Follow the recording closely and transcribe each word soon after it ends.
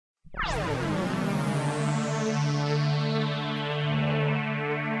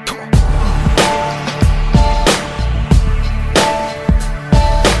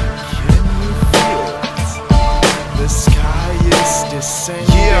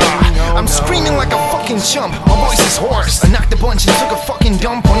I'm screaming like a fucking chump, my voice is hoarse. I knocked a bunch and took a fucking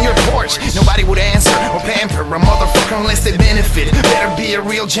dump on your porch. Nobody would answer or pamper a motherfucker unless they benefit. Better be a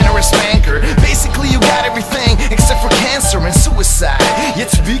real generous spanker. Basically you got everything except for cancer and suicide. Yet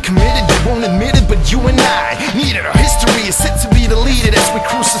to be committed, they won't admit it, but you and I need it. Our history is set to be deleted as we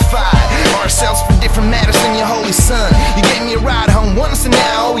crucify ourselves for different matters than your holy son. You gave me a ride home once and now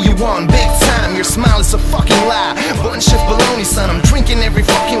I owe you one big time. Your smile is a fucking lie, bunch of baloney, son. I'm drinking every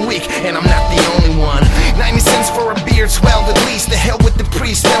fucking week and I'm not the only one. 90 cents for a beer, 12 at least. The hell with the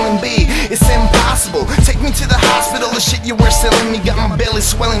priest, spelling B, it's impossible. Take me to the hospital, the shit you were selling me got my belly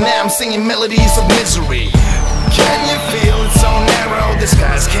swelling. Now I'm singing melodies of misery. Can you feel it so narrow? The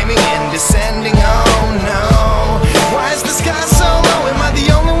sky's caving in, descending, oh no. Why is the sky so low? Am I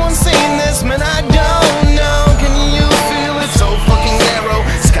the only one seeing this? Man, I don't know. Can you feel it so fucking narrow?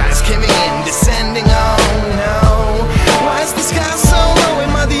 Sky's caving in, descending, oh no. Why is the sky so low?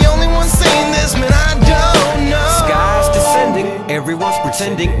 Am I the only one seeing this? Man, I don't know. Sky's descending, everyone's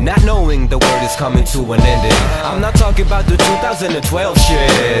pretending, not knowing the world is coming to an ending. I'm not talking about the 2012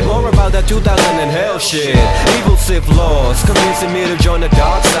 shit, more about that 2000 and hell shit. Evil Sith laws, convincing me to join the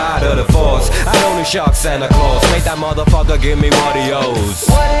dark side of the force. I don't need shock Santa Claus, make that motherfucker give me what he owes.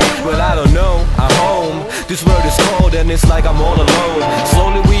 Well, I don't know, I'm home. This world is cold and it's like I'm all alone.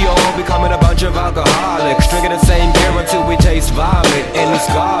 Slowly we all becoming a bunch of alcoholics, drinking the same beer until we taste vomit. And it's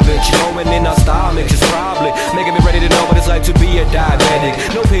garbage going in our stomachs, it's probably making me ready to know what it's like to be a diabetic.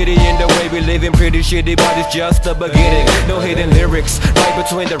 No pity in the way we living, pretty shitty, but it's just the beginning. No hidden lyrics, right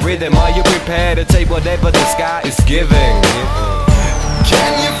between the rhythm. Are you prepared to take whatever the sky is giving?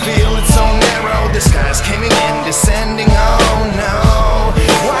 Can you feel it so narrow? The sky's caving in, descending, oh no.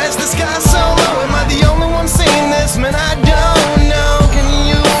 Why is the sky so low? Am I the only one seeing this? Man, I don't know. Can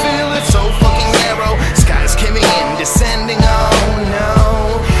you feel it so fucking narrow? Sky's caving in, descending, oh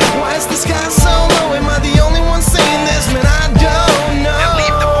no. Why is the sky so low? Am I the only one seeing this? Man, I don't know. Now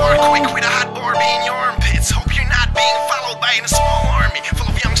leave the bar quick with a hot bar in your armpits. Hope you're not being followed by a small army full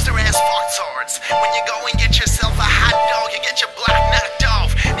of youngster ass fucktards. When you go and get yourself a hot dog, you get your block knocked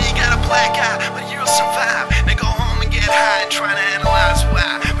off. Then you got a black eye, but you'll survive. Now go home and get high and try to analyze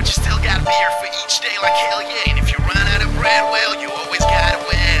why. But you still got beer for each day like hell yeah. And if you run out of bread, well, you always got a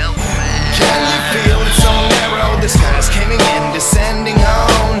well. Can you feel it so narrow? The sky's caving in, descending,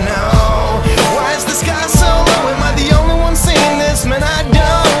 oh no. Why is the sky so low? Am I the only one seeing this? Man, I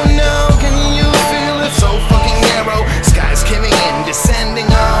don't know. Can you feel it so fucking narrow? Sky's caving in, descending,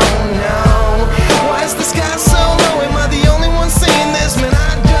 oh no. Why is the sky so low? Am I the only one seeing this? Man,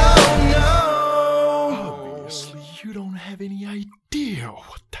 I don't know. Obviously, you don't have any idea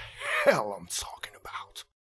what the hell I'm talking about.